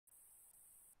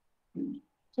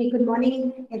Okay, good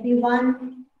morning,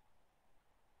 everyone.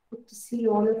 Good to see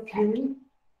all of you.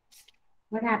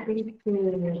 What happened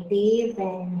to Dave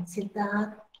and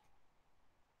Siddharth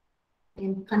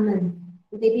and Kannan?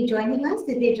 Will they be joining us?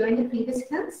 Did they join the previous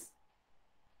class?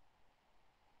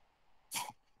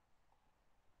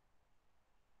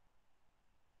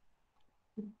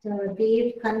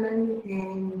 Dave, Kannan,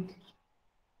 and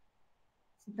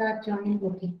Siddharth joined.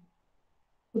 Okay.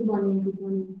 Good morning. Good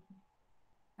morning.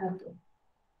 Okay.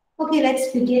 Okay,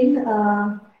 let's begin.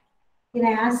 Can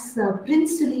I ask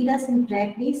Prince to lead us in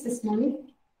prayer, please, this morning?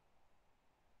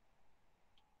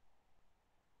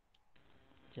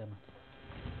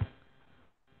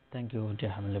 Thank you, dear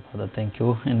Heavenly Father. Thank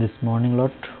you. In this morning,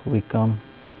 Lord, we come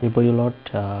before you, Lord,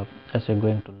 as we're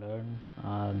going to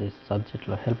learn this subject.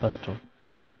 Lord, help us to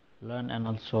learn and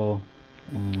also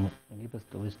give us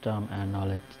the wisdom and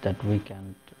knowledge that we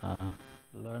can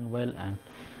learn well and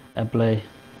apply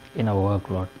in our work,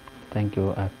 Lord. Thank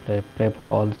you. I pray for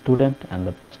all the students and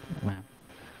the ma'am.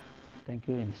 Thank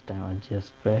you. In this time, I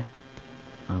just pray.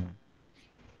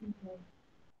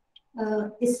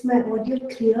 Is my audio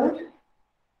clear?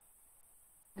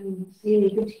 Are you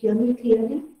able to hear me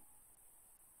clearly?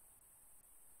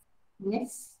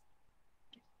 Yes?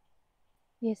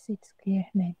 Yes, it's clear,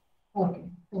 ma'am. Okay,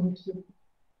 thank you.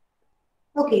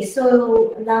 Okay,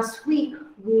 so last week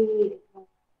we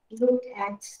looked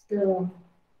at the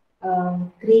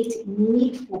great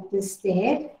need that is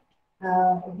there.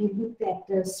 We looked at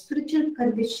the spiritual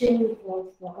condition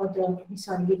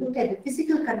we looked at the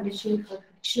physical condition of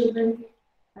children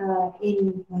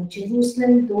in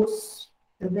Jerusalem, those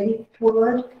the very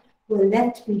poor were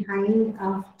left behind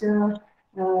after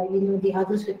the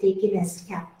others were taken as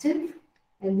captive.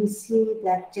 And we see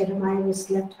that Jeremiah was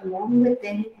left along with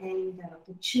them, and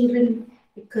the children,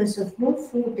 because of no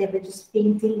food, they were just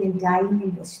fainting and dying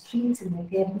in the streets, and their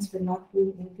parents were not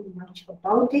doing anything much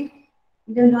about it.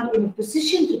 They're not in a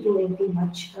position to do anything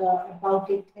much about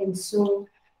it, and so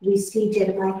we see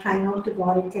Jeremiah crying out to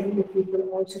God and telling the people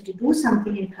also to do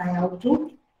something and cry out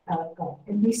to God.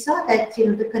 And we saw that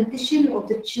the condition of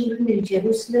the children in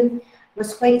Jerusalem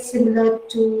was quite similar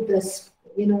to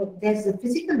there's a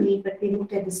physical need, but we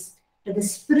looked at the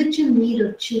spiritual need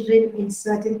of children in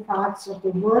certain parts of the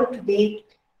world today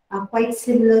are quite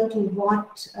similar to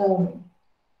what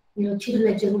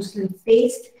children at Jerusalem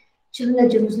faced. Children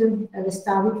at Jerusalem were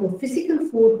starving for physical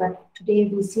food, but today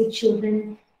we see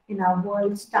children in our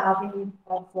world starving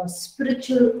for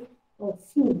spiritual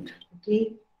food.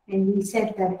 Okay, and we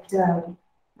said that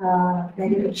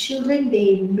children,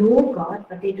 they know God,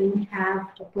 but they don't have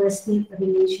a personal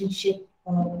relationship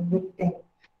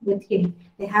with Him.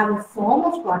 They have a form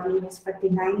of godliness, but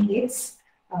denying its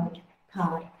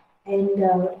power. And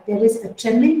there is a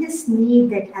tremendous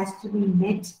need that has to be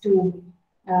met to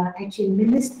actually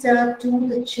minister to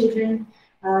the children,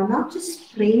 not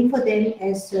just praying for them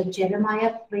as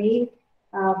Jeremiah prayed,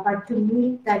 but to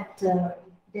meet that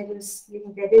there is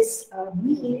a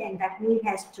need, and that need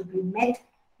has to be met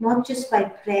not just by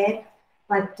prayer,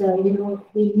 but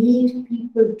we need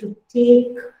people to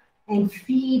take and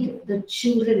feed the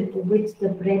children with the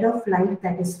bread of life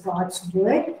that is God's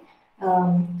word.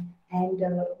 And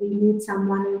we need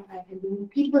we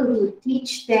need people who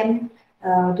teach them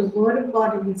the word of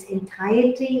God in its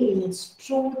entirety, in its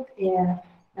truth,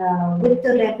 with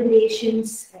the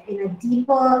revelations in a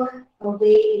deeper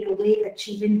way, in a way that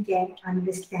children can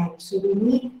understand. So we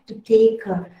need to take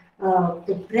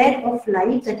the bread of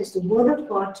life, that is the word of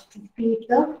God, to feed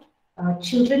the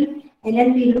children. And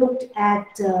then we looked at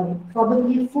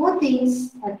probably 4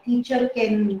 things a teacher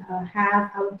can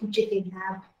our teacher can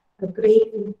have a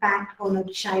great impact on a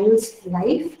child's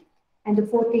life. And the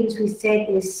 4 things we said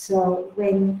is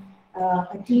when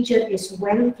a teacher is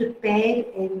well prepared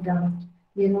and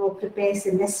prepares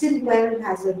a lesson well,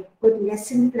 has a good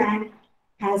lesson plan,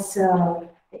 has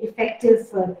effective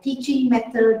teaching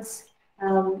methods.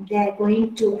 They're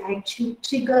going to actually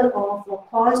trigger off or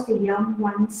cause the young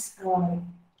ones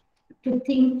to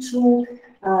think through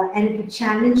and to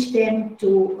challenge them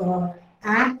to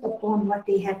act upon what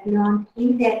they have learned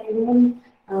in their own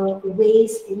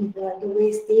ways, in the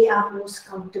ways they are most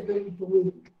comfortable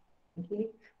doing. Okay.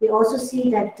 We also see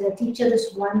that the teacher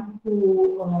is one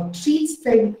who treats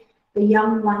the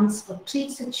young ones or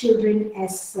treats the children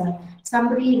as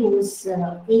somebody who is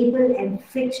able and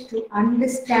fit to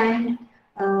understand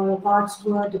God's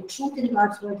word, the truth in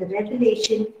God's word, the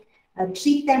revelation.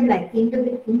 Treat them like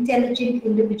intelligent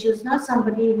individuals, not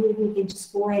somebody who we can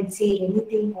just go and say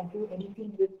anything or do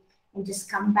anything with and just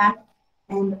come back.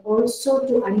 And also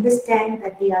to understand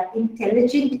that they are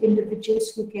intelligent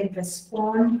individuals who can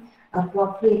respond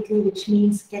appropriately, which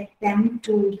means get them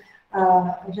to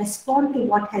respond to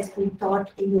what has been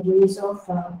taught in the ways of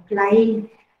applying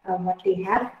what they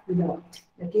have learned.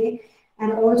 Okay,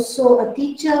 and also a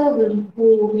teacher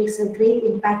who makes a great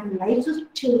impact in the lives of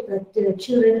the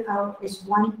children is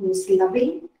one who is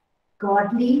loving,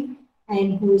 godly,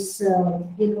 and who's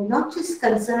not just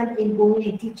concerned in going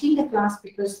and teaching the class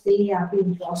because they are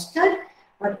being rostered,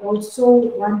 but also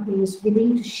one who is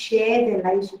willing to share their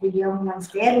lives with the young ones,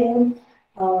 their own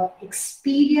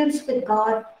experience with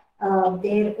God,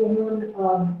 their own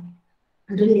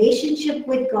relationship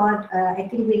with God. I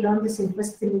think we learned this in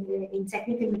First Timothy, in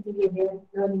Second Timothy. We are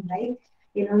learning, right?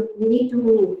 We need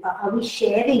to. Are we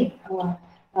sharing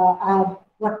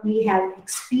what we have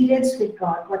experienced with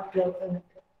God? What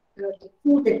the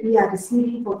food that we are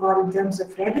receiving for God in terms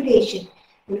of revelation?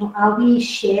 Are we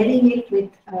sharing it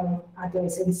with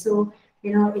others? And so,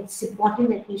 it's important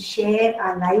that we share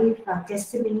our life, our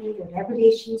testimony, the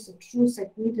revelations, the truths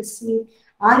that we receive,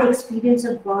 our experience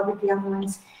of God with young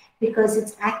ones, because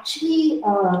it's actually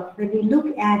when we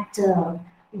look at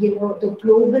the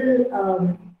global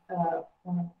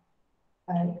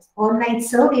online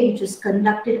survey which was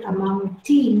conducted among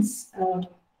teens.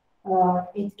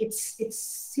 It's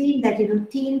seen that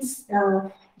teens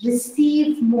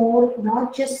receive more,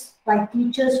 not just by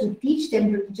teachers who teach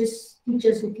them, religious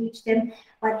teachers who teach them,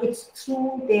 but it's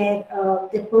through their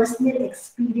personal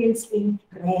experience in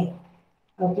prayer.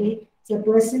 Okay, it's a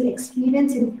personal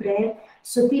experience in prayer.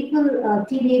 So people,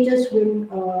 teenagers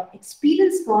will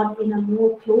experience God in a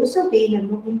more closer way, in a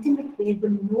more intimate way,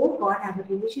 will know God, have a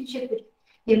relationship with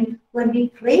Him when we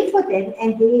pray for them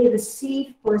and they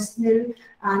receive personal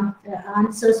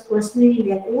answers personally in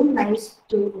their own lives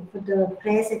for the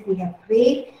prayers that we have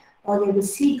prayed, or they will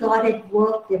see God at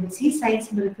work, they will see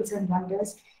signs, miracles, and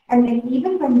wonders. And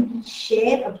even when we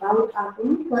share about our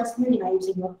own personal lives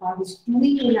and what God is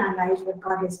doing in our lives, what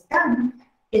God has done,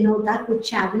 that would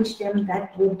challenge them,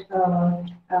 that would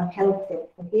help them.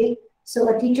 Okay.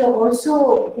 So a teacher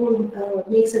also who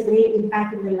makes a great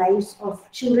impact in the lives of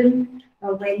children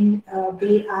when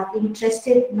they are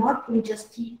interested not in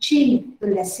just teaching the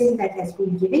lesson that has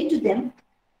been given to them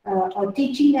or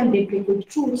teaching them biblical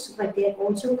truths, but they are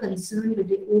also concerned with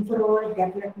the overall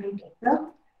development of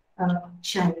the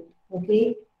child.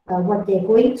 Okay, what they're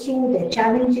going through, their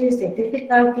challenges, their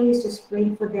difficulties, just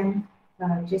praying for them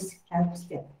just helps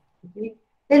them. Okay.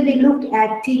 Then we looked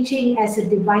at teaching as a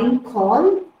divine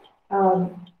call.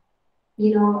 Um,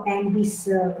 and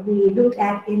we looked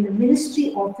at in the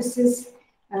ministry offices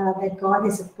that God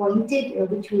has appointed,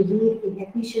 which we read in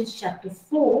Ephesians chapter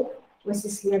 4,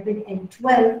 verses 11 and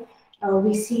 12.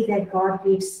 We see that God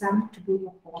gave some to be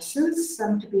apostles,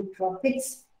 some to be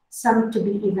prophets, some to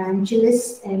be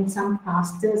evangelists, and some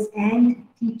pastors and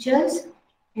teachers.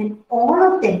 And all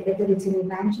of them, whether it's an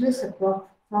evangelist, a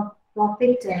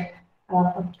prophet,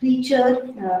 a preacher,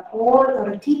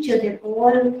 or a teacher, they're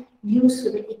all used for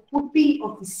the equipping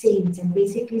of the saints. And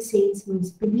basically, saints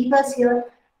means believers here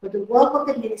for the work of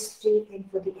the ministry and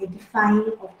for the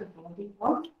edifying of the body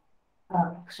of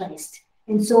Christ.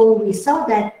 And so we saw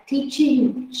that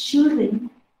teaching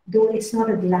children, though it's not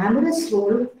a glamorous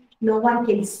role, no one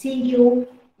can see you,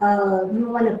 no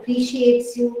one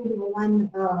appreciates you, no one,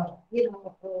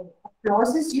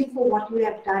 applauses you for what you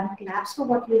have done, claps for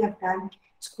what you have done.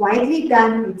 It's quietly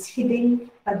done, it's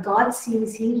hidden, but God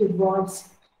sees, He rewards,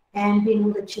 and we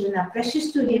know the children are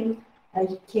precious to Him,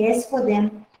 He cares for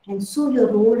them, and so your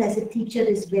role as a teacher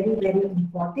is very, very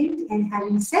important. And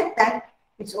having said that,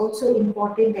 it's also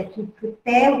important that you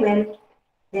prepare well,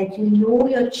 that you know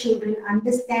your children,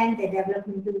 understand their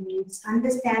developmental needs,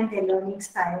 understand their learning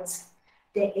styles,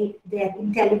 their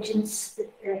intelligences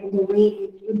in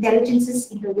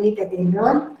the way that they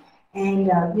learn,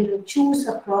 and choose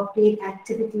appropriate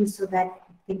activities so that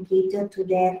it can cater to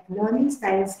their learning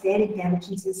styles, their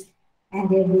intelligences, and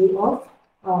their way of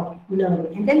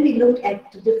learning. And then we looked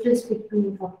at the difference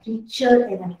between a preacher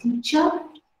and a teacher.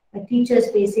 A teacher is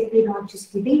basically not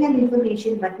just giving them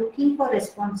information, but looking for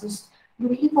responses,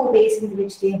 looking for ways in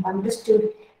which they have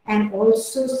understood, and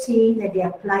also seeing that they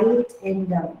apply it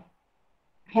and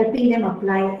helping them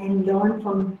apply and learn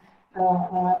from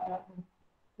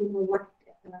what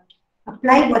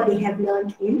apply what they have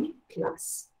learned in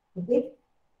class. Okay.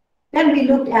 Then we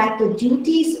looked at the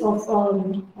duties of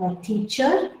a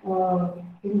teacher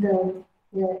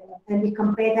and we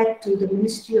compare that to the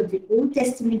ministry of the Old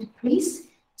Testament priests.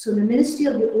 So the ministry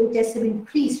of the Old Testament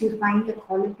priests, we find the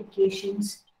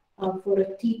qualifications for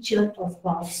a teacher of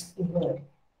God's word.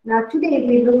 Now today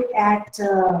we look at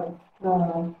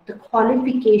the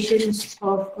qualifications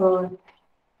of a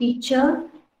teacher.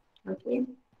 Okay.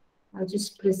 I'll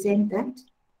just present that.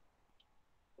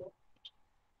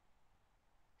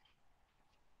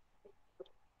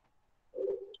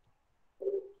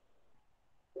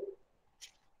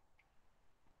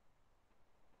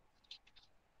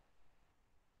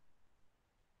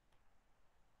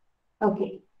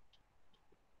 Okay.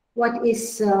 What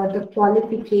is the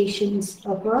qualifications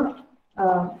of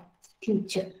a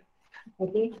teacher?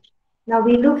 Okay. Now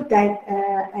we looked at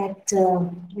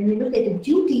when we look at the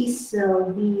duties,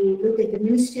 we looked at the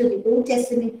ministry of the Old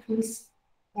Testament priests,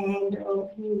 and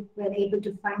we were able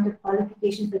to find the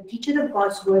qualifications for teacher of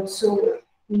God's word. So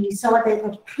we saw that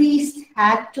a priest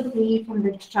had to be from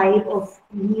the tribe of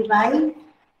Levi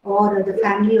or the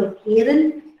family of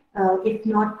Aaron. If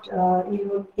not,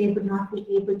 they would not be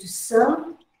able to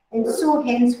serve. And so,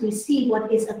 hence, we see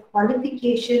what is a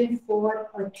qualification for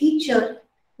a teacher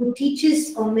who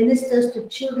teaches or ministers to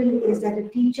children is that a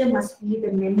teacher must be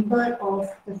the member of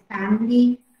the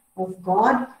family of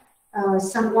God,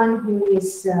 someone who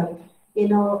is,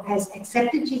 has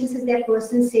accepted Jesus as their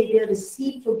personal Savior,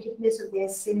 received forgiveness of their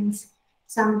sins,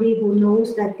 somebody who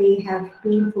knows that they have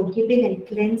been forgiven and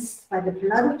cleansed by the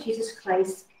blood of Jesus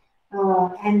Christ,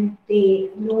 and they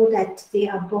know that they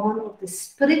are born of the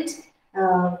Spirit,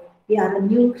 they are a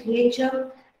new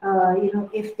creature.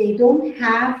 If they don't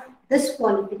have this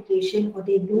qualification or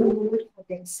they don't know it for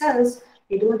themselves,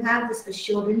 they don't have this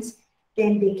assurance,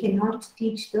 then they cannot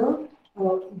teach the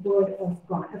word of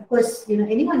God. Of course,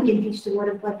 anyone can teach the word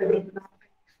of God, but they're not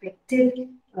effective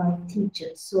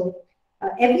teachers. So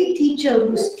every teacher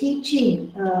who's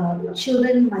teaching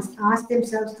children must ask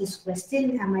themselves this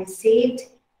question: Am I saved?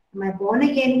 Am I born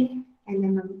again? And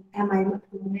am I a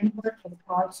member of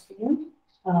God's own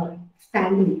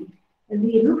family? And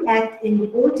we look at in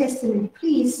the Old Testament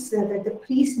priests that the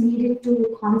priest needed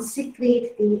to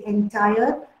consecrate the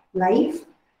entire life.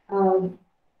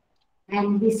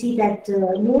 And we see that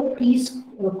no priest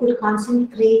could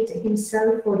consecrate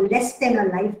himself for less than a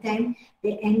lifetime.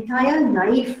 The entire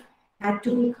life had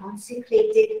to be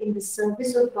consecrated in the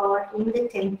service of God, in the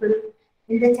temple,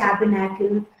 in the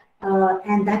tabernacle,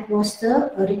 and that was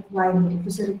the requirement. It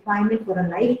was a requirement for a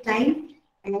lifetime,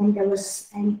 and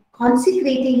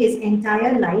consecrating his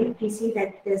entire life. We see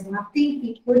that there's nothing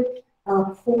he could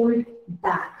hold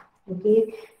back.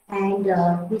 Okay, and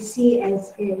we see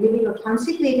as living a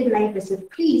consecrated life as a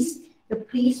priest, the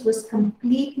priest was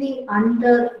completely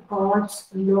under God's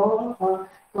law,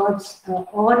 God's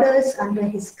orders, under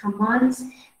his commands.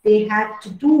 They had to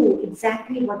do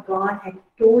exactly what God had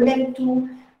told them to,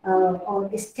 or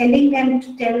is telling them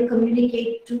to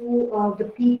communicate to the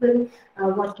people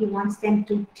what he wants them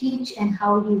to teach and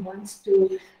how he wants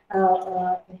the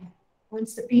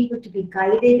people to be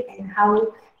guided and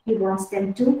how he wants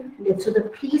them to live. So the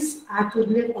priests are to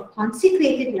live a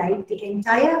consecrated life the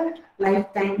entire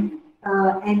lifetime,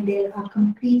 and they are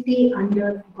completely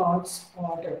under God's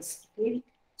orders. Okay?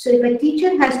 So if a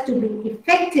teacher has to be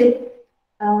effective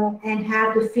and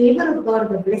have the favor of God,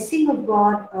 the blessing of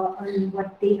God on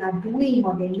what they are doing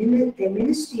or their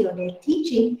ministry or their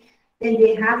teaching, then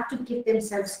they have to give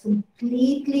themselves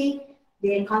completely,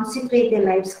 they consecrate their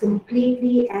lives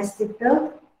completely as with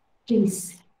the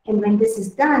priests. And when this is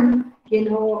done,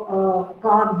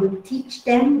 God will teach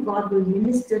them, God will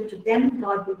minister to them,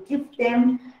 God will give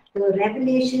them the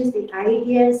revelations, the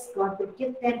ideas, God will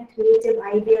give them creative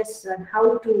ideas on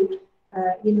how to,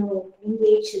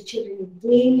 engage the children in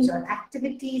games or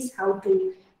activities, how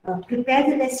to prepare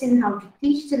the lesson, how to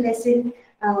teach the lesson.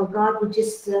 God will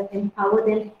just empower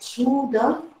them through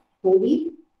the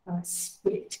Holy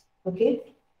Spirit. Okay.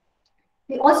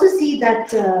 We also see that,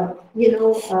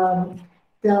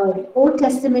 the Old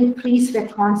Testament priests were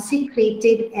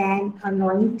consecrated and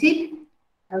anointed.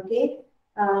 Okay.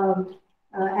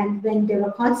 And when they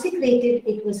were consecrated,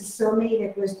 it was a ceremony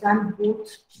that was done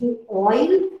both through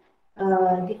oil,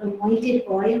 the anointed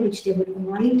oil, which they would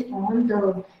anoint on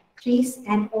the priest,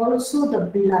 and also the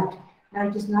blood. Now,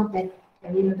 it is not that,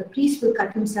 the priest will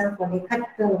cut himself or they cut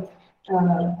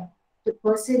the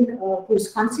person who is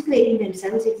consecrating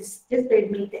themselves. It is just they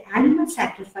make the animal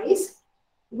sacrifice,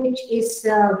 which is,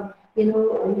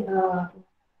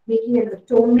 making an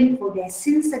atonement for their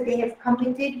sins that they have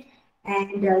committed.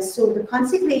 And so the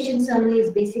consecration ceremony is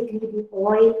basically the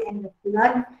oil and the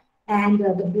blood, and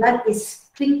the blood is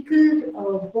sprinkled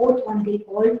both on the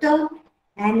altar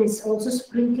and is also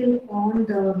sprinkled on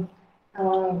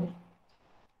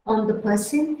the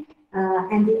person.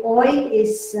 And the oil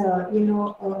is,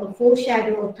 a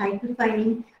foreshadow or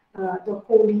typifying the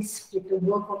Holy Spirit, the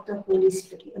work of the Holy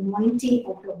Spirit, the anointing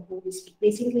of the Holy Spirit,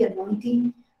 basically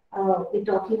anointing we're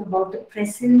talking about the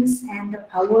presence and the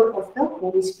power of the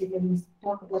Holy Spirit. When we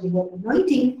talk about the word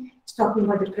anointing, it's talking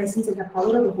about the presence and the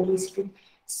power of the Holy Spirit.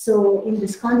 So in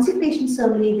this consecration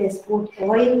ceremony, there's both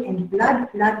oil and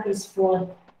blood. Blood is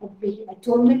for the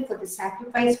atonement, for the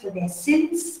sacrifice, for their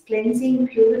sins, cleansing,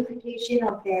 purification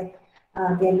of their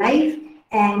life.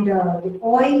 And the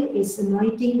oil is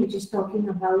anointing, which is talking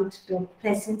about the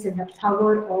presence and the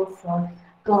power of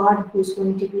God, who's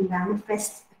going to be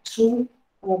manifest through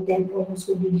them, or who's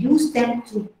going to use them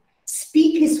to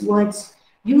speak His words,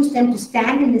 use them to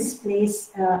stand in His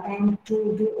place, and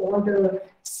to do all the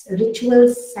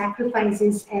rituals,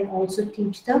 sacrifices, and also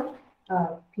teach the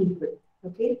people.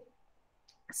 Okay,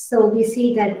 so we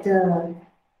see that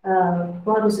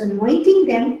God was anointing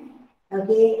them.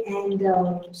 Okay, and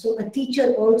so a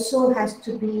teacher also has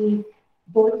to be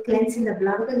both cleansed in the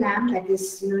blood of the Lamb, that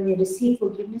is, they receive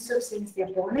forgiveness of sins, they're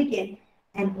born again,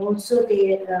 and also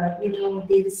they,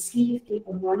 they receive the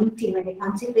anointing. When they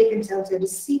consecrate themselves, they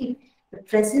receive the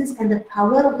presence and the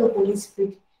power of the Holy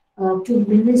Spirit to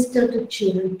minister to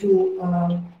children,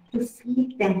 to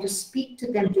feed them, to speak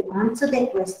to them, to answer their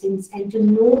questions, and to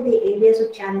know the areas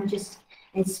of challenges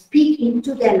and speak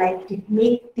into their life, to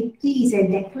make decrees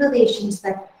and declarations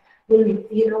that will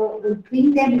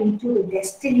bring them into the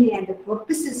destiny and the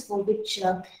purposes for which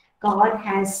God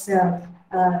has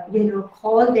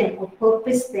called them or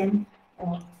purposed them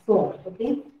for.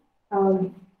 Okay,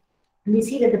 we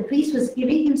see that the priest was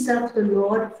giving himself to the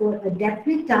Lord for a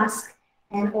definite task,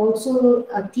 and also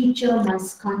a teacher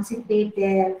must consecrate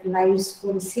their lives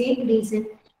for the same reason,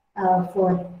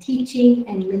 for teaching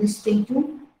and ministering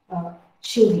to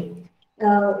children.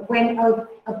 When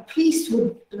a priest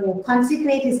would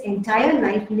consecrate his entire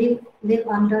life, live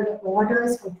under the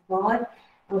orders of God,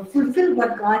 fulfill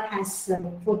what God has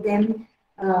for them,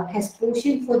 has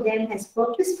portioned for them, has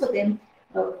purpose for them,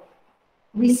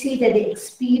 we see that they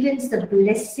experience the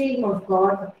blessing of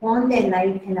God upon their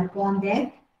life and upon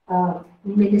their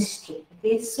ministry.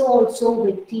 Okay, so also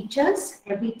with teachers,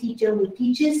 every teacher who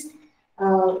teaches,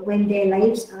 when their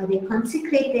lives, they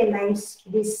consecrate their lives,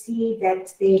 we see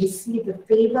that they receive the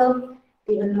favor,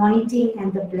 the anointing,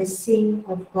 and the blessing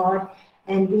of God.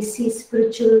 And we see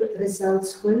spiritual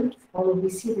results will follow. We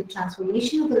see the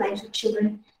transformation of the lives of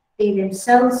children, they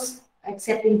themselves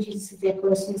accepting Jesus as their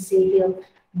personal Savior,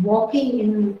 walking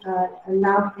in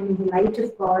love and in the light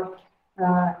of God,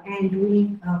 and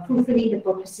doing, fulfilling the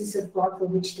purposes of God for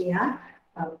which they are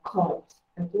called.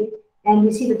 Okay, and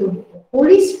we see that the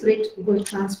Holy Spirit will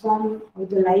transform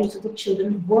the lives of the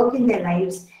children, work in their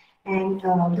lives, and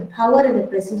the power and the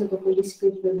presence of the Holy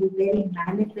Spirit will be very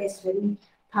manifest, very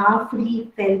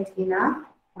powerfully felt in our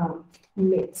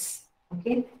midst.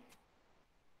 Okay.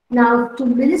 Now, to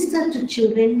minister to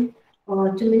children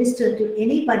or to minister to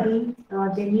anybody,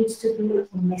 there needs to be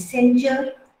a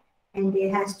messenger, and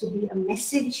there has to be a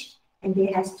message, and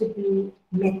there has to be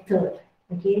method.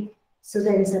 Okay, so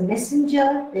there is a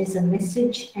messenger, there is a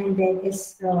message, and there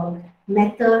is a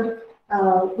method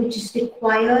which is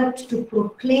required to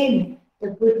proclaim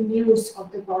the good news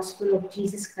of the gospel of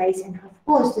Jesus Christ. And of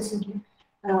course, this is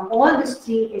all this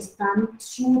three is done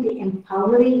through the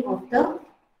empowering of the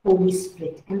Holy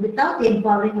Spirit. And without the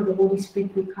empowering of the Holy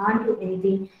Spirit, we can't do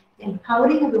anything. The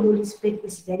empowering of the Holy Spirit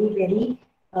is very, very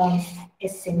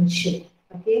essential.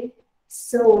 Okay,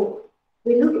 so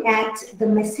we look at the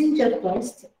messenger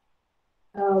first.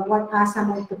 What are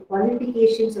some of the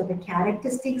qualifications or the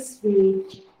characteristics?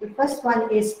 The first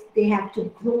one is they have to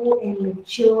grow and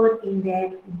mature in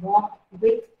their walk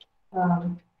with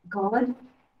God.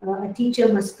 A teacher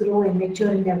must grow and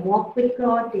mature in their walk with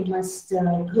God. They must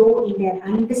grow in their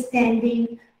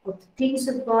understanding of the things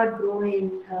of God, grow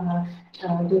in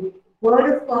the Word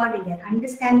of God, in their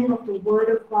understanding of the Word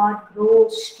of God, grow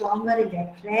stronger in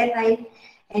their prayer life,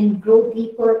 and grow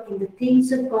deeper in the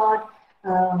things of God,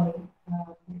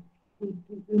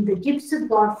 in the gifts of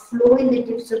God, flow in the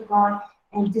gifts of God,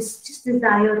 and just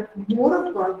desire more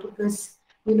of God, because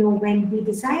when we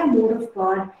desire more of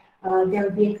God, there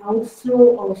will be an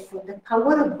outflow of the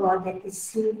power of God that is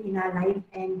seen in our life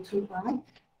and through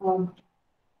our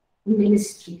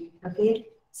ministry. Okay,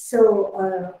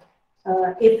 so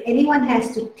if anyone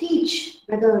has to teach,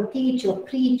 whether teach or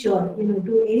preach or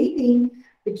do anything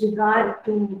with regard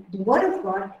to the Word of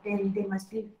God, then they must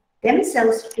be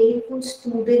themselves faithful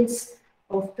students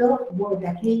of the Word.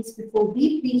 That means before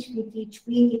we preach, we teach,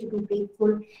 we need to be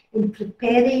faithful in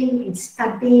preparing, in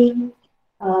studying,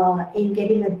 in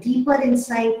getting a deeper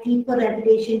insight, deeper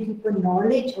revelation, deeper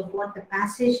knowledge of what the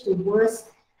passage, the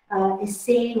verse is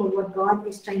saying, or what God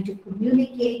is trying to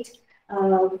communicate.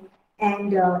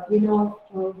 And,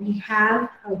 we have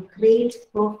a great,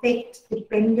 perfect,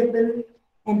 dependable,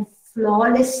 and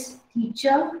flawless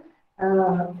teacher.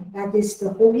 That is the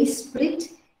Holy Spirit.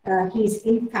 He is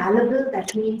infallible.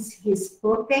 That means he is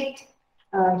perfect.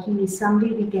 He is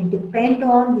somebody we can depend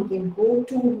on, we can go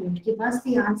to, who will give us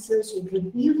the answers, who will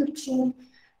reveal the truth,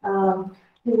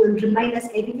 who will remind us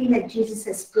everything that Jesus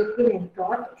has spoken and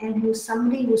taught, and who's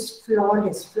somebody who's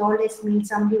flawless. Flawless means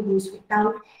somebody who's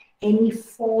without any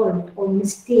fault or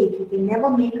mistake. He can never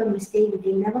make a mistake, he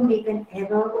can never make an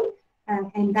error,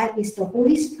 and that is the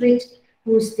Holy Spirit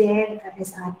who's there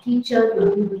as our teacher,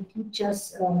 and he will teach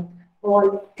us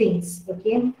all things.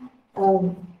 Okay.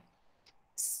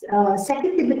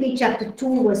 2 Timothy chapter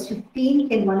 2 verse 15.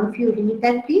 Can one of you read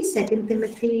that, please? 2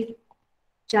 Timothy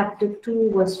chapter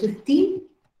 2 verse 15.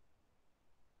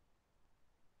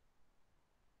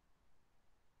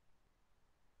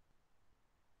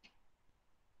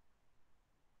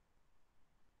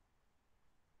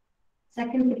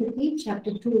 Second Timothy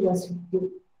chapter 2 verse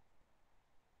 15.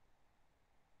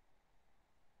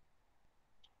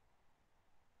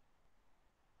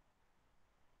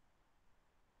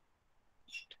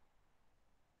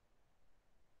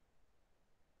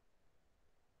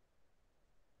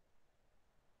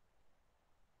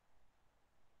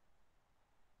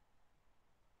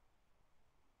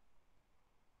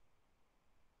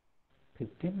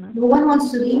 No one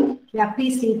wants to read? Yeah,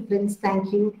 please read, Prince.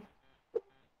 Thank you.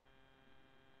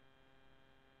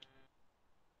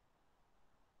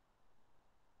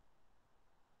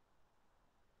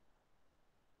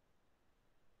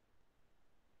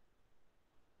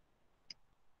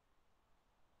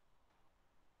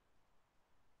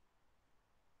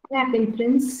 Yeah,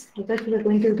 Prince. I thought you were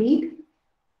going to read.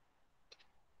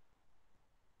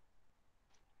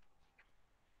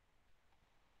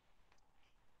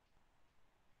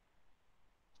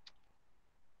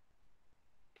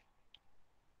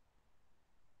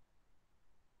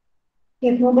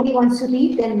 If nobody wants to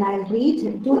read, then I'll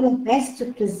read. Do your best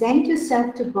to present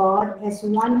yourself to God as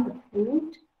one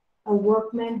approved, a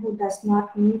workman who does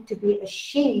not need to be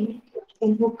ashamed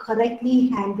and who correctly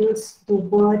handles the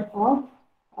word of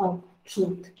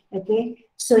truth. Okay,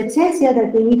 so it says here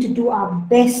that we need to do our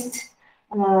best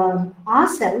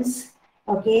ourselves,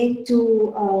 okay,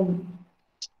 to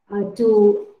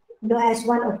as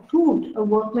one approved, a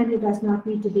workman who does not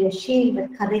need to be ashamed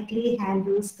but correctly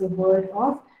handles the word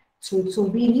of truth. So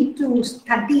we need to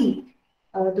study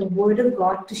the word of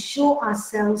God to show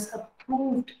ourselves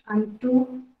approved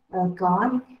unto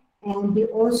God, and we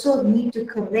also need to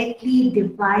correctly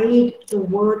divide the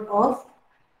word of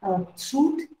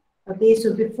truth. Okay,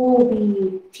 so before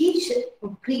we teach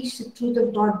or preach the truth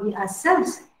of God, we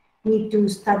ourselves need to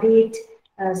study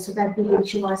it so that we will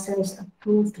show ourselves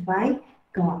approved by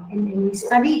God. And when we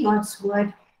study God's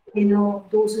word,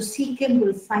 those who seek Him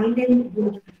will find Him,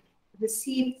 will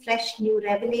receive fresh new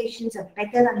revelations, a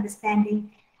better understanding,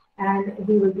 and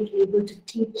we will be able to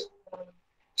teach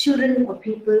children or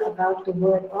people about the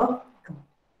word of God.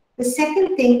 The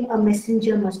second thing a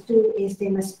messenger must do is they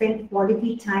must spend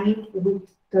quality time with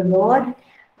the Lord.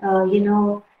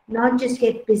 Not just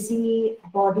get busy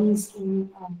bodies in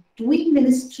doing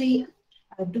ministry,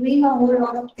 doing a whole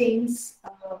lot of things,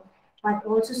 but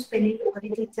also spending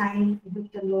quality time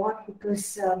with the Lord,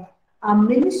 because our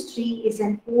ministry is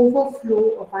an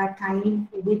overflow of our time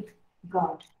with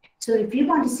God. So if you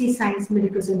want to see signs,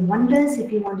 miracles, and wonders,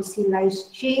 if you want to see lives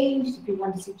changed, if you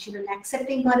want to see children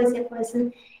accepting God as their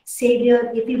personal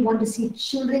Savior, if you want to see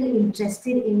children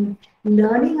interested in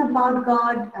learning about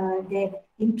God, their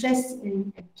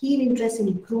keen interest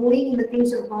in growing in the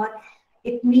things of God,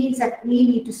 it means that we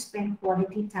need to spend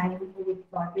quality time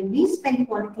with God. When we spend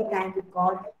quality time with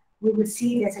God, we will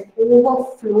see there's an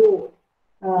overflow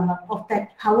of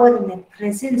that power and that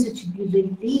presence which will be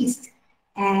released.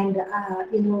 And,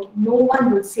 no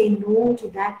one will say no to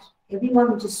that.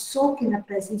 Everyone will just soak in the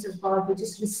presence of God, will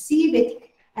just receive it,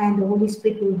 and the Holy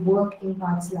Spirit will work in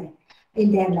God's life,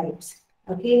 in their lives.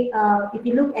 Okay, if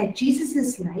you look at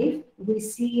Jesus's life, we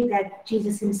see that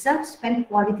Jesus himself spent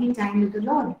quality time with the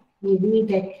Lord. We read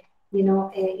that,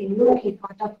 in Luke, he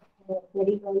got up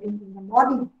very early in the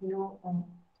morning,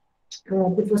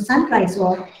 before sunrise,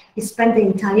 or he spent the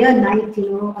entire night,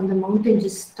 on the mountain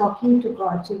just talking to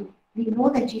God. So we know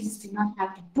that Jesus did not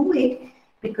have to do it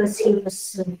because he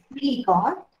was fully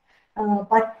God,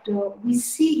 but we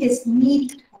see his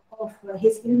need of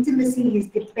his intimacy, his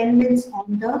dependence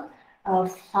on the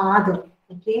Father.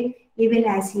 Okay, even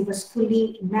as he was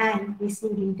fully man, we see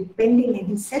him depending, and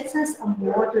he sets us a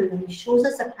model and he shows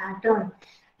us a pattern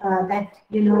that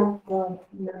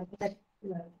that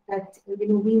that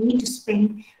we need to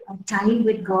spend time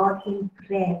with God in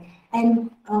prayer.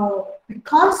 And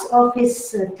because of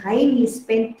his time he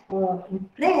spent in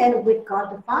prayer with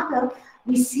God the Father,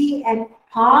 we see a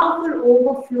powerful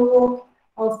overflow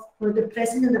of the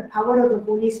presence and the power of the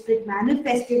Holy Spirit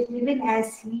manifested even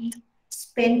as he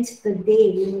spent the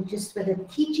day, just whether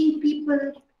teaching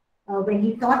people. When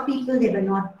he taught people, they were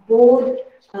not bored.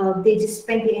 They just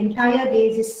spent the entire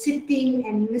day just sitting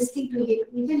and listening to him,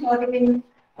 even not even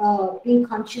being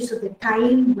conscious of the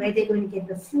time where they're going to get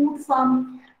the food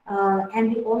from.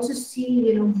 And we also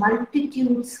see,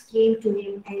 multitudes came to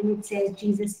him, and it says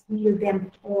Jesus healed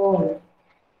them all.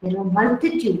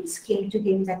 Multitudes came to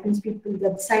him. That means people,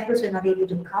 the disciples were not able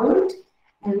to count.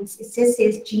 And it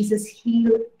says Jesus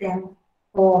healed them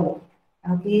all.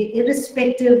 Okay,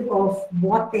 irrespective of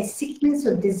what their sickness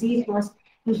or disease was,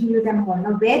 he healed them all.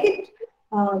 Now, where did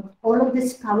all of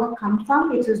this power come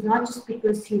from? It was not just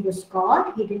because he was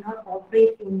God. He did not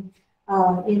operate in,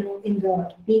 in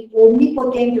the being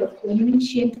omnipotent or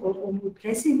omniscient or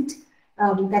omnipresent.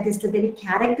 That is the very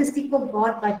characteristic of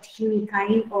God, but he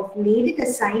kind of laid it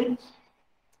aside.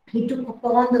 He took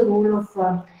upon the role of,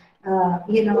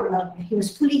 he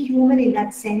was fully human in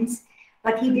that sense,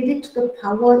 but he did it to the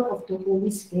power of the Holy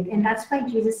Spirit. And that's why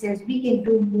Jesus says we can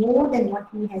do more than what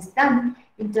he has done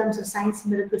in terms of signs,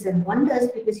 miracles, and wonders,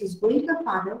 because he's going to the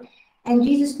Father. And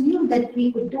Jesus knew that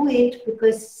we could do it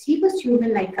because he was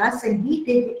human like us, and he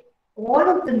did all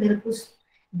of the miracles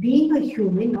being a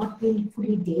human, not being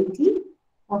fully deity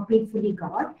or being fully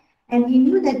God. And he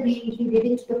knew that he did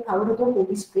it to the power of the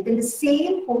Holy Spirit. And the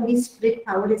same Holy Spirit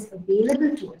power is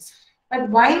available to us. But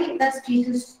why does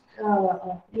Jesus,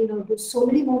 do so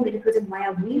many more miracles, and why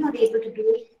are we not able to do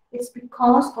it? It's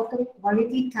because of the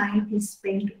quality time he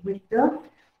spent with the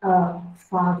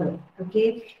Father.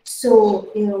 Okay, so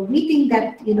we think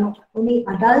that only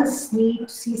adults need to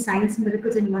see signs,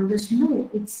 miracles, and wonders. No,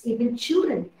 it's even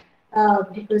children.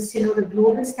 Because the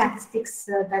global statistics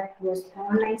that was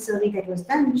online survey that was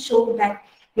done showed that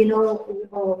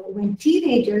when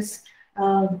teenagers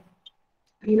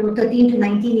 13 to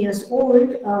 19 years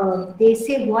old, they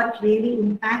say what really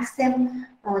impacts them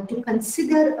to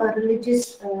consider a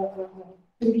religious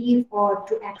belief or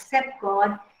to accept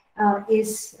God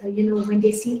is, when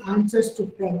they see answers to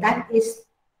prayer. That is,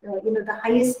 the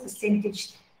highest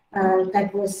percentage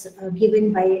that was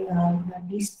given by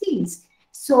these teens.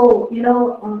 So,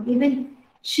 even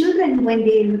children, when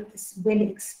they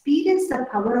experience the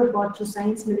power of God through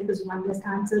signs, miracles, wonders,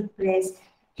 answered prayers,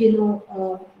 they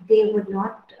would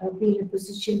not be in a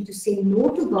position to say no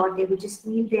to God. They would just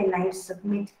leave their lives,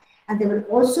 submit, and they will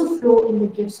also flow in the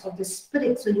gifts of the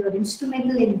Spirit. So you're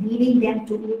instrumental in leading them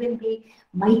to even be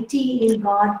mighty in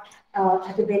God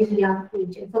at a very young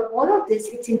age. And for all of this,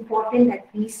 it's important that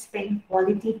we spend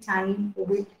quality time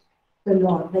with the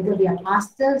Lord, whether we are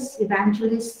pastors,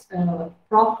 evangelists,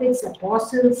 prophets,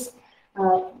 apostles,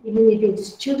 even if it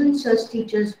is children's church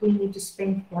teachers, we need to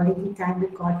spend quality time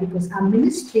with God, because our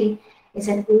ministry is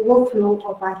an overflow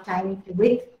of our time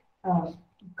with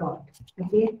God.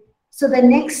 Okay, so the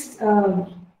next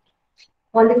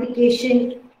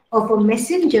qualification of a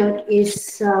messenger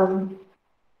is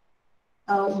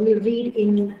we read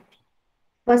in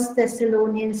 1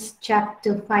 Thessalonians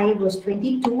chapter 5, verse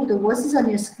 22. The verses on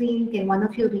your screen. Can one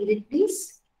of you read it,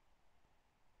 please?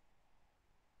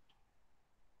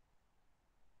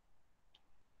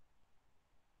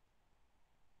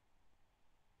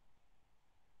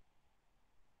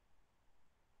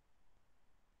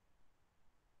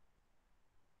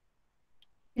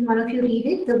 Can one of you read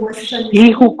it? The verses on your He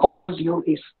screen.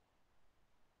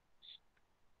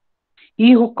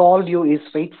 who called you is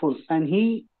faithful, and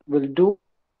he will do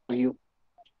for you.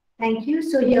 Thank you.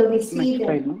 So here we see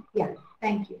that. Yeah,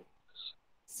 thank you.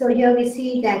 So here we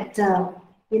see that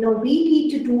we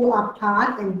need to do our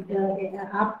part and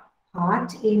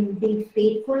in being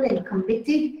faithful and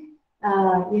committed.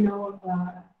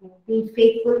 Being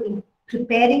faithful in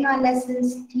preparing our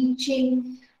lessons,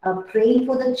 teaching, praying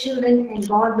for the children, and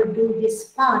God will do His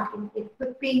part in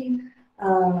equipping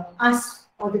us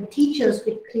or the teachers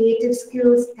with creative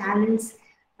skills, talents,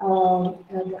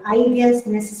 the ideas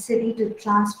necessary to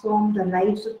transform the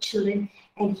lives of children,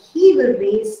 and He will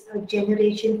raise a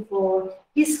generation for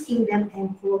His kingdom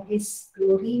and for His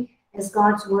glory. As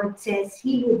God's word says,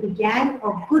 He who began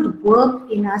a good work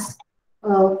in us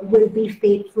will be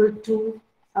faithful to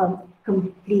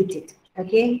complete it.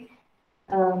 Okay,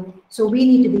 so we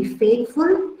need to be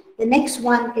faithful. The next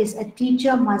one is a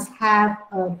teacher must have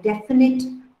definite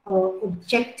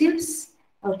objectives.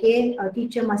 Okay, a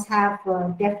teacher must have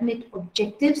definite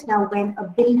objectives. Now, when a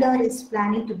builder is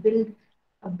planning to build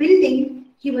a building,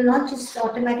 he will not just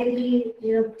automatically,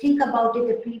 think about it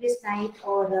the previous night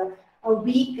or a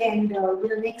week and,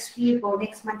 next week or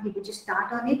next month he will just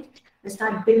start on it and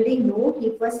start building. No,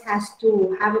 he first has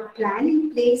to have a plan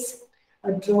in place,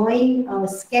 a drawing, a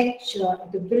sketch,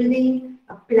 the building,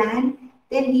 a plan.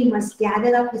 Then he must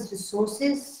gather up his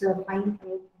resources,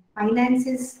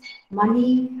 finances,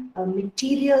 money,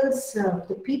 materials,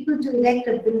 the people to erect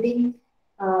a building.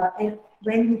 And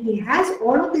when he has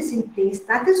all of this in place,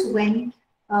 that is when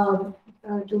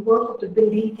the work of the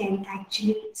building can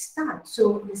actually start.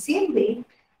 So, in the same way,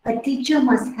 a teacher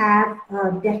must have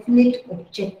definite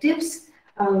objectives.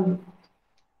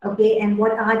 Okay, and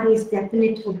what are these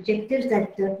definite objectives?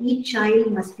 That each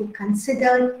child must be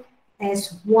considered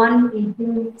as one in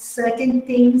whom certain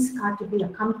things are to be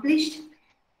accomplished,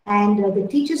 and the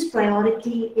teacher's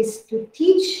priority is to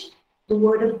teach the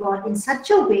Word of God in such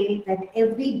a way that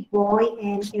every boy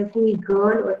and every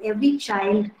girl or every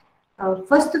child,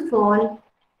 first of all,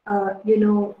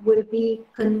 will be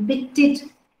convicted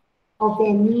of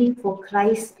their need for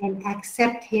Christ and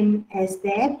accept Him as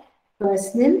their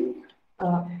personal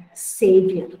uh,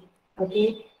 Savior.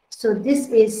 Okay, so this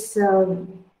is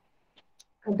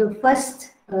the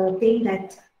first thing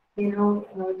that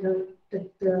the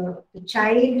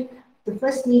child, the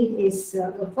first need is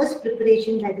the first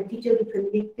preparation that the teacher will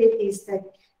convicted is that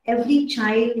every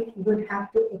child would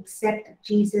have to accept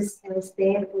Jesus as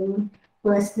their own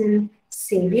personal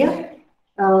Savior.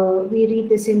 We read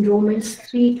this in Romans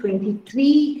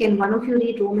 3:23. Can one of you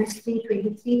read Romans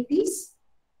 3:23, please?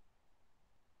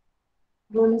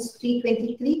 Romans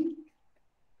 3:23.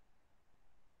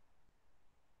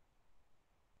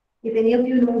 If any of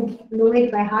you know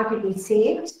it by heart, you will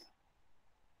say it.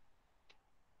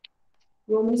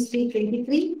 Romans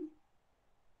 3:23.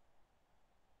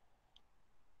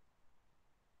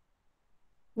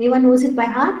 Anyone knows it by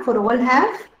heart? For all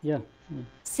have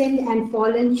sinned and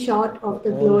fallen short of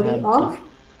the glory of.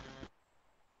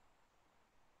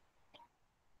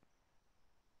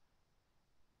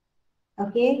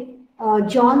 Okay.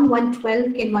 John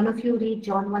 1:12. Can one of you read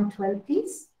John 1:12,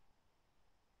 please?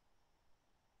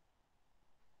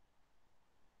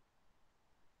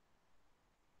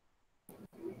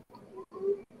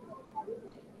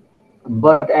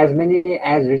 But as many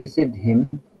as received him,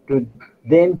 to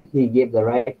them he gave the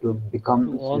right to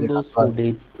become children of God,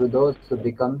 to those who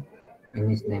become in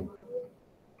his name.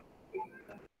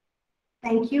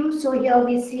 Thank you. So here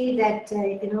we see that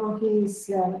he's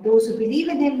those who believe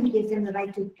in him, he gives them the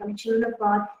right to become children of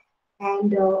God.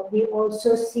 And we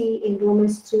also see in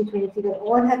Romans 3:23 that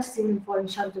all have sinned and fallen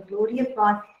short of the glory of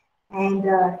God. And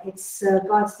it's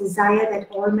God's desire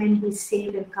that all men be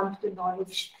saved and come to the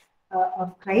knowledge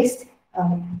of Christ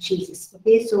Jesus.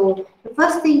 Okay, so the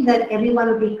first thing that everyone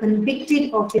will be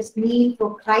convicted of his need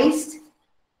for Christ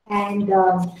and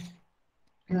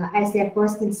as their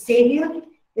personal Savior.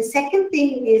 The second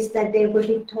thing is that they will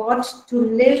be taught to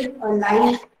live a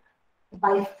life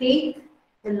by faith,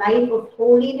 a life of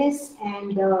holiness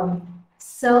and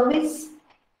service,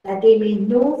 that they may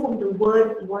know from the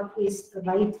word what is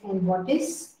right and what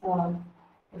is wrong.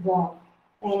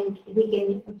 And we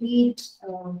can read,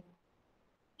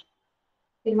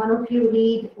 can one of you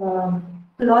read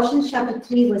Colossians chapter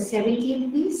 3, verse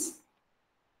 17, please?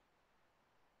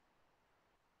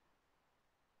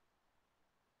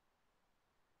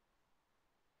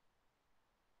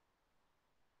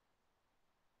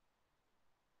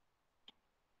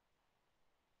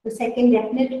 The second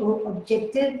definite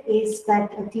objective is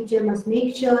that a teacher must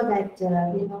make sure that,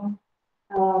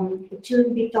 the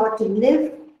children be taught to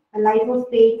live a life of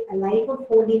faith, a life of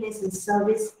holiness and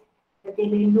service, that they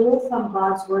may know from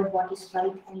God's word what is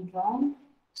right and wrong.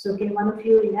 So can one of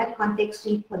you in that context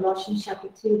read Colossians chapter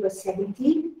 3, verse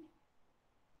 17?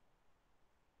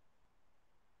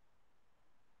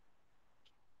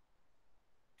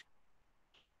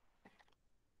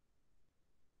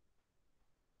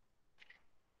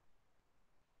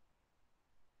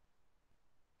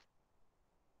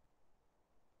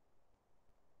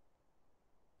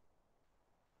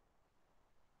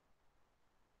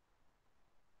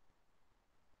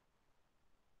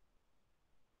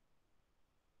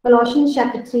 Colossians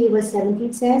chapter 3, verse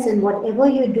 17 says, and whatever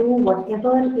you do,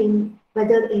 whether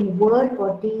in word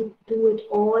or deed, do it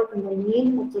all in the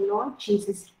name of the Lord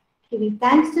Jesus, giving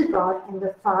thanks to God and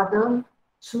the Father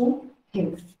through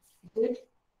him. Okay?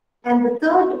 And the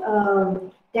third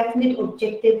definite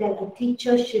objective that a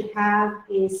teacher should have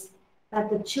is that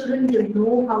the children will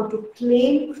know how to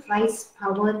claim Christ's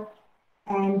power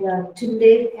and to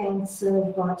live and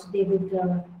serve God. So they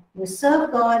would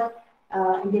serve God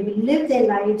and they will live their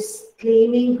lives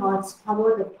claiming God's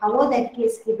power, the power that He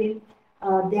has given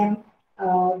them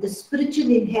the spiritual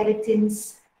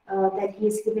inheritance that he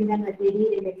has given them, that we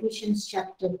read in Ephesians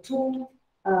chapter 2,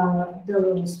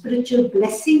 the spiritual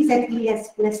blessings that he has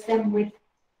blessed them with.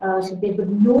 So they will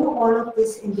know all of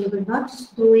this, and they will not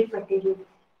just do it, but they will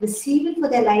receive it for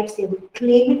their lives, they will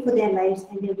claim it for their lives,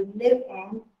 and they will live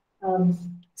and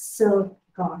serve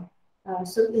God.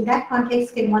 So in that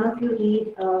context, can one of you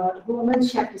read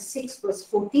Romans chapter 6, verse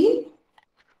 14?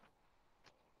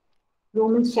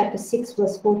 Romans chapter 6,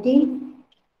 verse 14.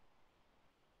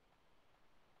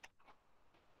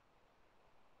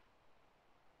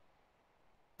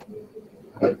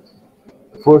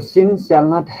 For sin shall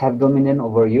not have dominion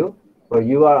over you, for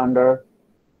you are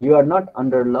not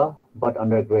under law, but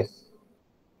under grace.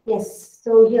 Yes.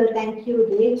 So here, thank you,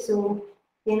 Dave. So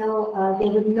they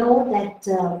will know that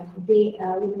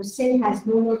sin has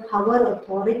no more power,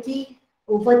 authority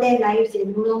over their lives. They're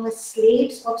no longer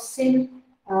slaves of sin.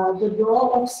 The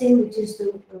law of sin, which is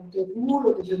the rule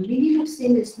or the dominion of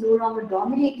sin, is no longer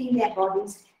dominating their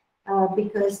bodies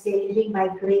because they're living by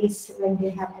grace when they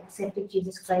have accepted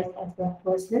Jesus Christ as their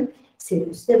personal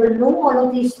Savior. They will know all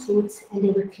of these truths and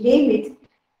they will claim it,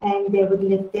 and they would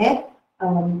live their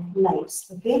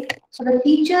lives. Okay, so the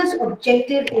teacher's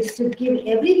objective is to give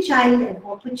every child an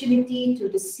opportunity to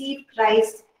receive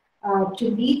Christ, to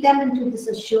lead them into this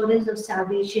assurance of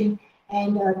salvation,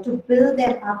 and to build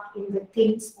them up in the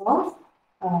things of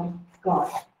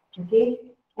God. Okay,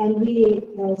 and we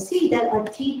see that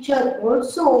a teacher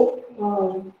also,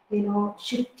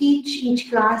 should teach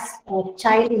each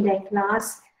child in their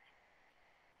class.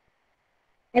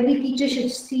 Every teacher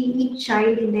should see each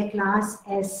child in their class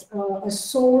as a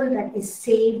soul that is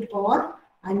saved or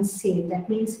unsaved. That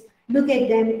means look at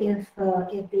them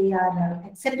if they are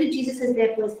accepted Jesus as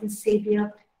their personal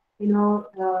Savior. You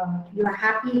are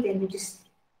happy, then you just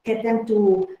get them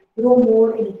to grow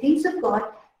more in the things of God.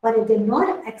 But if they're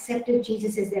not accepted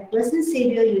Jesus as their personal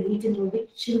Savior, you need to know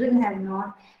which children have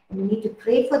not, and you need to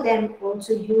pray for them.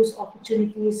 Also use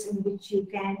opportunities in which you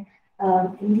can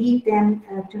lead them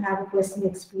to have a personal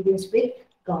experience with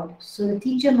God. So the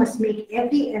teacher must make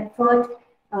every effort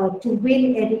to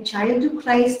win every child to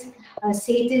Christ.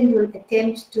 Satan will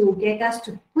attempt to get us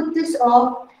to put this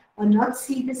off or not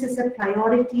see this as a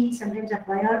priority. Sometimes a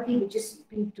priority will just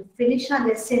be to finish our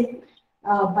lesson,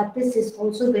 but this is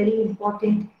also very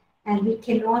important. And we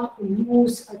cannot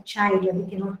lose a child, and we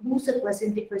cannot lose a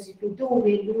person, because if we do,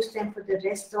 we lose them for the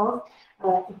rest of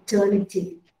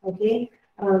eternity. Okay.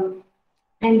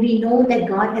 And we know that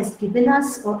God has given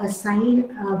us or assigned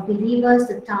believers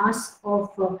the task of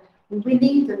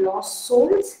winning the lost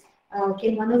souls.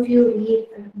 Can one of you read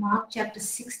Mark chapter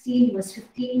 16, verse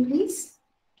 15, please?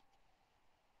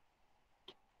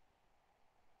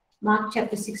 Mark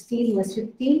chapter 16, verse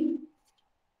 15.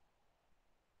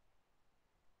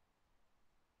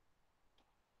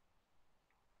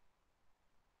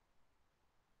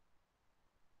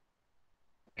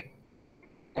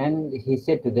 And he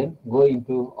said to them, go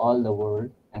into all the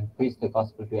world and preach the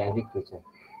gospel to every creature.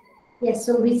 Yes,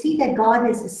 so we see that God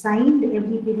has assigned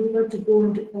every believer to go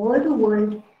into all the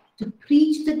world to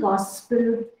preach the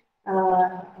gospel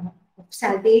of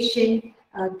salvation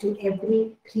to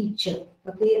every creature.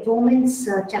 Okay, Romans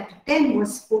chapter 10,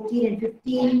 verse 14 and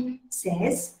 15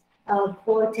 says,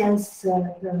 Paul writes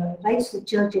to the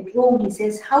church at Rome, he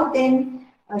says, how then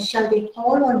shall they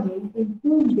call on him in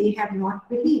whom they have not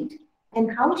believed? And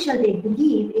how shall they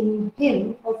believe in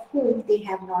him of whom they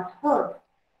have not heard?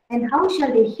 And how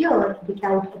shall they hear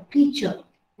without a preacher?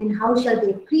 And how shall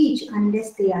they preach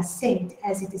unless they are sent?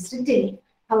 As it is written,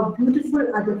 how beautiful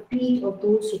are the feet of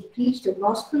those who preach the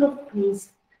gospel of peace,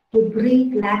 who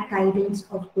bring glad tidings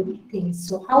of good things.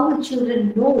 So how will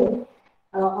children know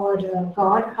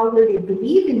God? How will they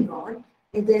believe in God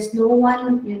if there's no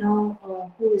one,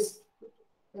 who is,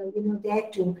 there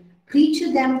to preach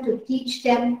to them, to teach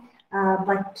them?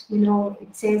 But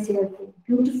it says here,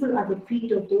 beautiful are the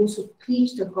feet of those who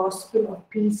preach the gospel of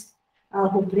peace,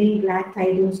 who bring glad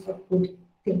tidings of good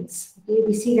things. Okay,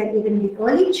 we see that even in the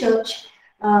early church,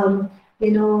 the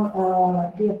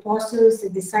apostles, the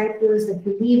disciples, the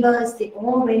believers, they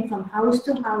all went from house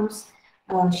to house,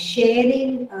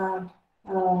 sharing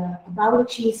about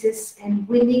Jesus and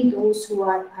winning those who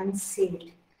are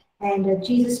unsaved. And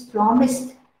Jesus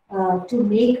promised to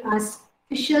make us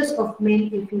fishers of men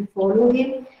if we follow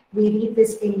him. We read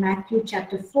this in Matthew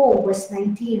chapter 4, verse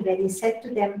 19, where Jesus said to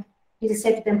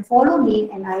them, follow me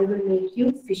and I will make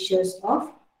you fishers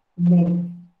of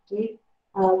men. Okay.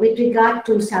 With regard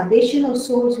to salvation of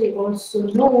souls, we also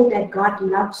know that God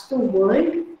loves the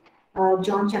world.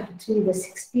 John chapter 3, verse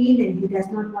 16, and he does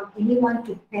not want anyone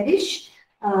to perish,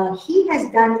 He has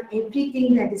done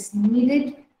everything that is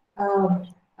needed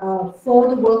for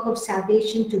the work of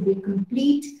salvation to be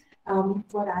complete,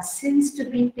 for our sins to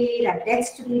be paid, our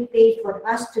debts to be paid, for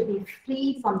us to be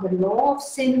free from the law of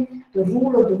sin, the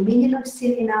rule or dominion of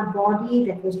sin in our body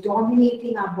that was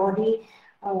dominating our body.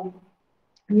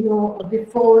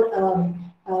 Before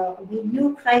we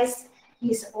knew Christ,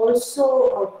 He's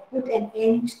also put an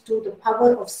end to the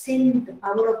power of sin, the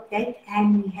power of death,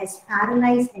 and He has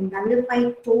paralyzed and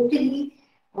nullified totally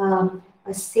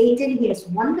Satan. He has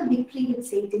won the victory with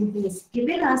Satan. He has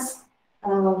given us,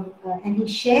 and He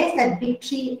shares that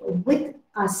victory with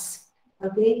us.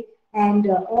 Okay, and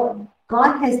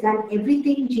God has done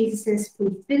everything. Jesus has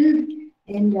fulfilled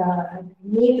and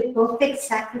made the perfect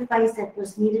sacrifice that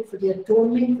was needed for the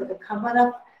atonement, for the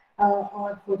cover-up,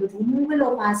 or for the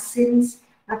removal of our sins.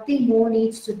 Nothing more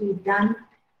needs to be done.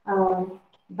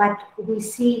 But we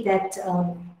see that,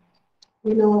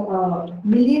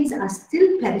 millions are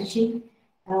still perishing,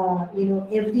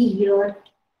 every year.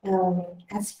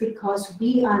 That's because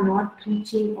we are not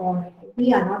preaching, or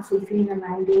we are not fulfilling a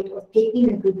mandate, or taking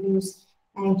the good news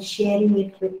and sharing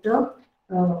it with the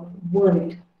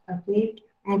world. Okay,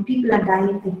 and people are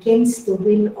dying against the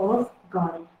will of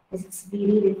God. As we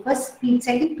read in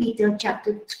 2 Peter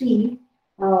chapter 3,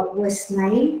 verse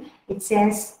 9, it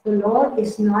says, "The Lord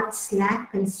is not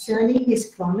slack concerning His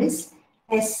promise,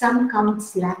 as some count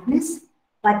slackness,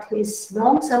 but His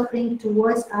long suffering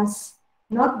towards us,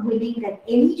 not willing that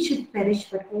any should perish,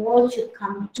 but all should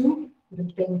come to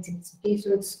repentance." Okay,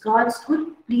 so it's God's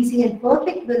good, pleasing, and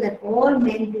perfect will that all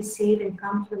men be saved and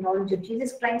come to the knowledge of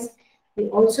Jesus Christ. We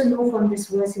also know from this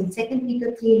verse in 2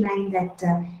 Peter 3:9 that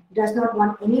He does not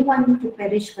want anyone to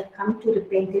perish but come to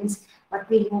repentance. But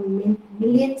we know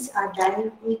millions are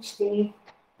dying each day,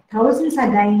 thousands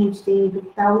are dying each day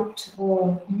without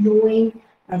knowing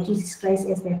Jesus Christ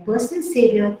as their personal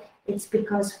Savior. It's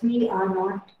because we are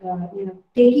not,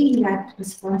 taking that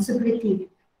responsibility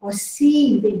or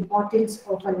seeing the importance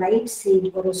of a life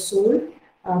saved or a soul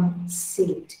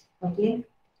saved. Okay.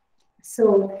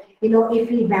 So, if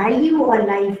we value our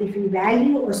life, if we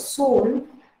value a soul,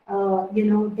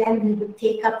 then we will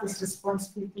take up this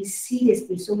responsibility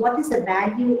seriously. So, what is the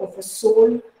value of a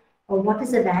soul, or what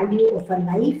is the value of a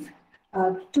life?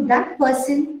 To that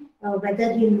person,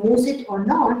 whether he knows it or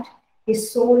not,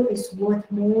 his soul is worth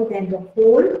more than the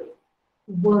whole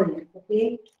world.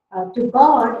 Okay, to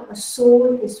God, a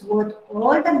soul is worth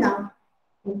all the love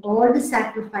and all the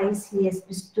sacrifice He has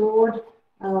bestowed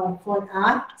for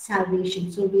our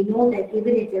salvation. So we know that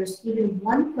even if there's even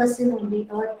one person on the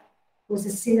earth who's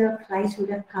a sinner, Christ would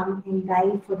have come and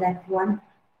died for that one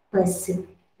person.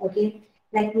 Okay,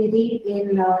 like we read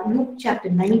in Luke chapter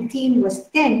 19, verse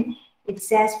 10, it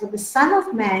says, "For the Son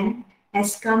of Man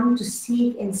has come to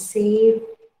seek and save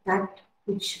that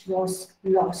which was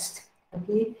lost."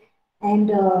 Okay,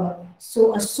 and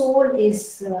so a soul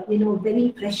is, very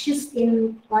precious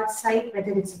in God's sight,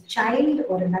 whether it's a child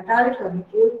or an adult or an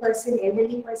old person,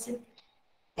 elderly person.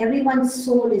 Everyone's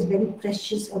soul is very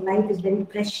precious, or life is very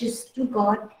precious to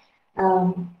God.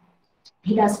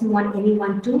 He doesn't want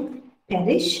anyone to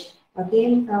perish. Okay,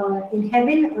 in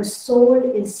heaven, a soul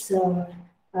is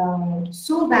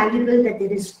so valuable that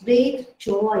there is great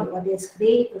joy, or there's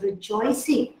great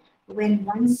rejoicing when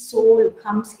one soul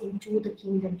comes into the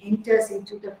kingdom, enters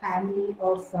into the family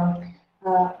of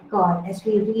God. As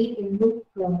we read in Luke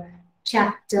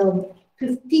chapter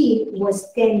 15,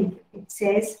 verse 10, it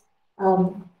says,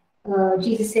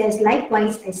 Jesus says,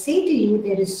 "Likewise, I say to you,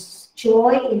 there is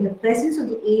joy in the presence of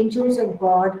the angels of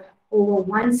God over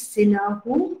one sinner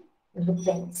who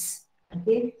repents."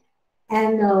 Okay,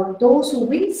 and those who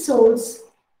win souls,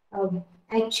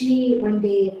 actually, when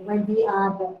we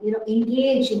are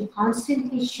engaged in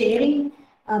constantly sharing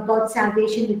about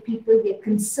salvation with people, we're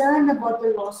concerned about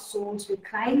the lost souls, we're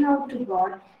crying out to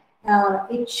God.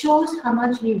 It shows how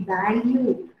much we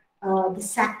value the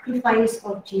sacrifice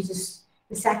of Jesus,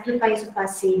 the sacrifice of our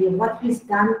Savior, what He's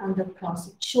done on the cross.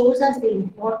 It shows us the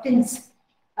importance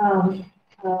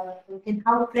and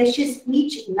how precious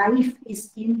each life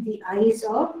is in the eyes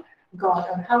of God,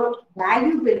 or how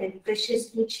valuable and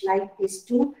precious each life is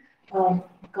to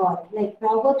God. Like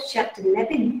Proverbs chapter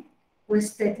 11,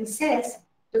 verse 30 says,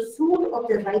 "The fruit of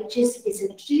the righteous is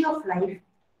a tree of life,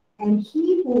 and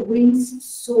he who wins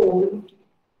soul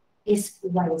is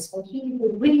wise." Or he who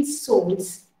wins souls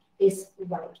is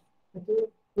wise. Okay?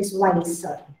 Is wise,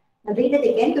 sorry. Now read it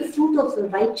again. "The fruit of the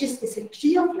righteous is a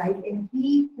tree of life, and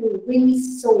he who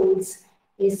wins souls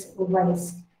is wise."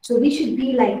 So we should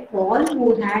be like Paul,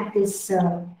 who had this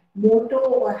motto,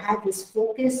 or had this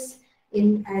focus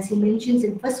in, as he mentions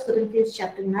in 1 Corinthians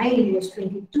chapter 9, verse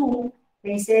 22,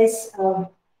 Where it says, no,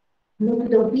 to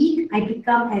the weak I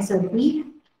become as a weak,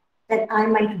 that I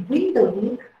might win the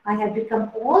weak. I have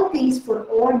become all things for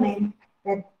all men,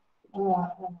 that uh,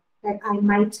 that I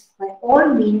might by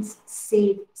all means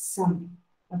save some.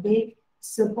 Okay,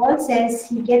 so Paul says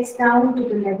he gets down to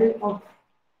the level of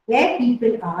where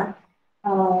people are,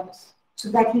 uh, so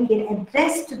that he can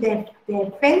address to their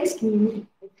felt need,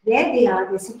 where they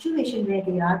are, the situation where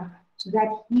they are, so that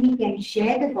he can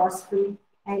share the gospel,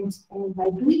 and by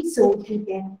doing so, he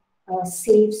can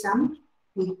save some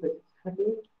people.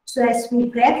 Okay? So as we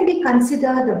prayerfully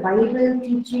consider the Bible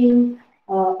teaching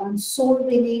on soul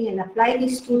winning and apply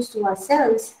these truths to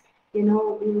ourselves, we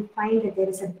will find that there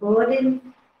is a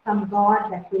burden from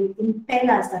God that will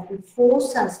impel us, that will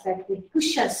force us, that will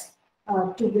push us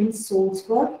to win souls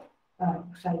for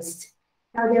Christ.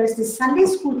 Now, there is this Sunday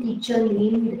school teacher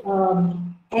named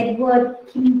Edward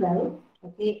Kimball,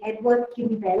 okay, Edward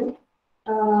Kimball,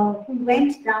 who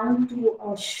went down to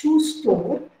a shoe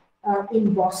store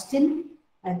in Boston,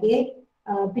 okay,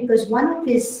 because one of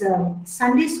his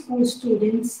Sunday school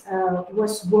students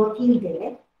was working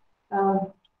there. Uh,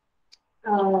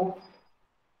 uh,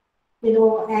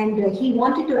 and he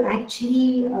wanted to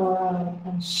actually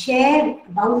share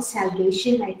about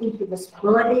salvation. I think he was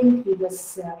burdened. He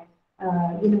was,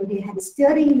 they had a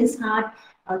stirring in his heart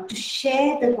to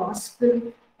share the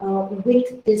gospel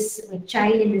with this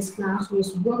child in his class who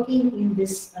was working in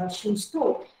this shoe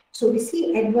store. So we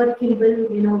see Edward Kimball,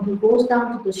 he goes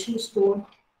down to the shoe store,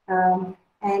 and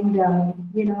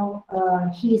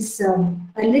he's a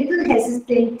little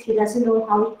hesitant. He doesn't know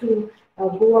how to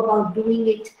go about doing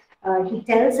it. He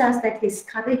tells us that his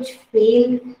courage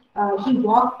failed. He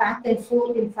walked back and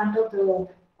forth in front of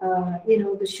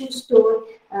the shoe store,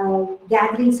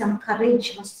 gathering some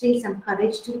courage, mustering some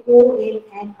courage to go in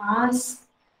and ask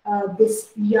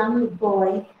this young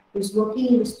boy who's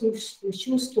working in the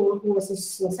shoe store, who was a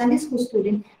Sunday school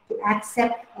student, to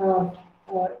accept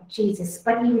Jesus.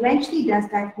 But he eventually does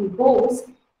that. He goes,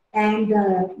 and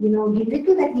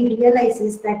little that he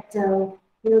realizes that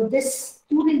this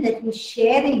student that he's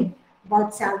sharing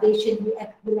about salvation, who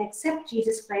will accept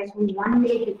Jesus Christ, will one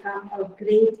day become a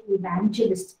great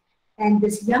evangelist. And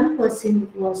this young person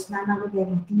was none other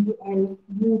than D.L.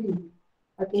 Moody.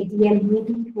 Okay, D.L.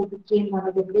 Moody, who became one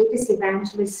of the greatest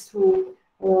evangelists who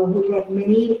led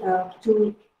many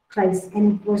to Christ.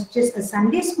 And it was just a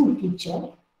Sunday school teacher,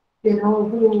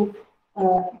 who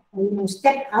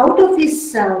stepped out of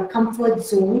his comfort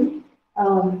zone,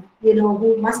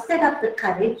 who mustered up the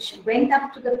courage, went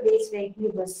up to the place where he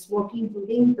was working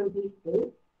during the weekday,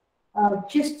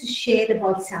 just to share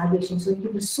about salvation. So he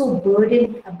was so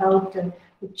burdened about the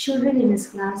children in his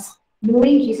class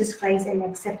knowing Jesus Christ and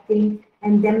accepting,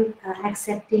 and them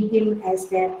accepting him as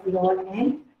their Lord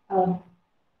and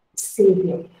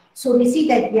Savior. So we see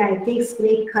that, yeah, it takes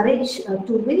great courage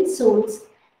to win souls,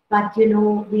 but we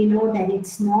know that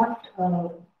it's not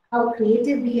how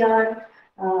creative we are,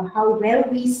 how well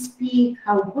we speak,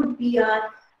 how good we are,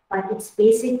 but it's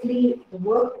basically the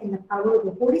work and the power of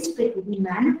the Holy Spirit will be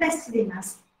manifested in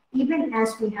us, even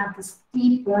as we have this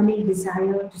deep burning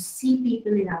desire to see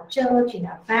people in our church, in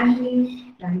our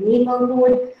family, in our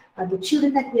neighborhood, the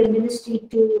children that we are ministering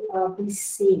to be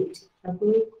saved.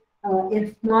 Okay?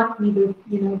 If not, we will,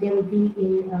 they will be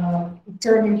in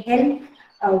eternal hell,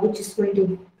 which is going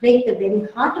to break the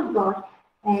very heart of God.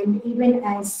 And even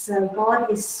as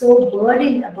God is so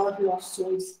burdened about lost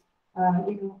souls,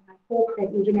 I hope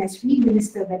that even as we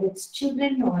minister, whether it's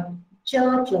children or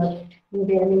church, or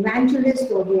they are an evangelist,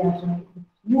 or they are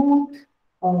youth,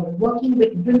 or working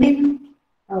with women,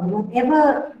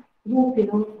 whatever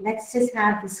group, let's just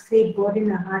have this great burden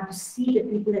in our heart to see the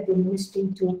people that we're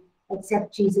ministering to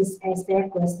accept Jesus as their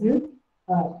personal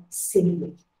Savior.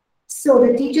 So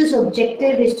the teacher's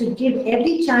objective is to give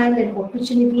every child an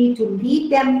opportunity to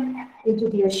lead them into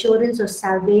the assurance of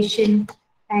salvation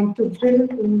and to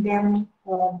build in them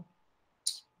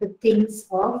the things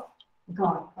of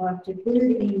God, or to build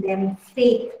in them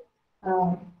faith,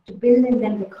 to build in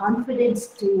them the confidence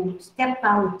to step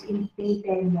out in faith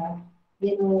and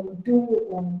do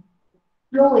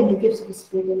flow in the gifts of the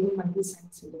Spirit and do mighty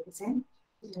signs and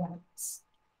wonders.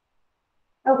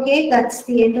 Okay, that's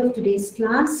the end of today's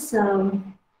class.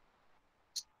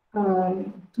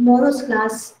 Tomorrow's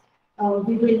class,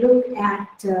 we will look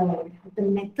at the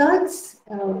methods.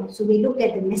 So we look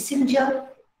at the messenger,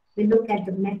 we look at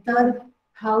the method,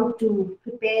 how to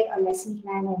prepare a lesson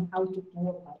plan and how to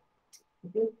go about it.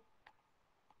 Okay.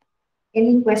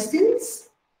 Any questions?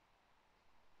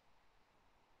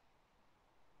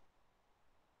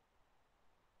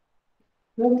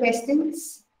 No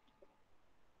questions?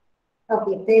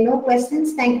 Okay, if there are no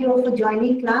questions, thank you all for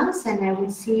joining class, and I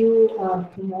will see you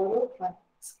tomorrow for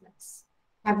this class.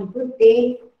 Have a good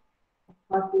day.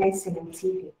 God bless, and I'll see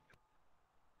you.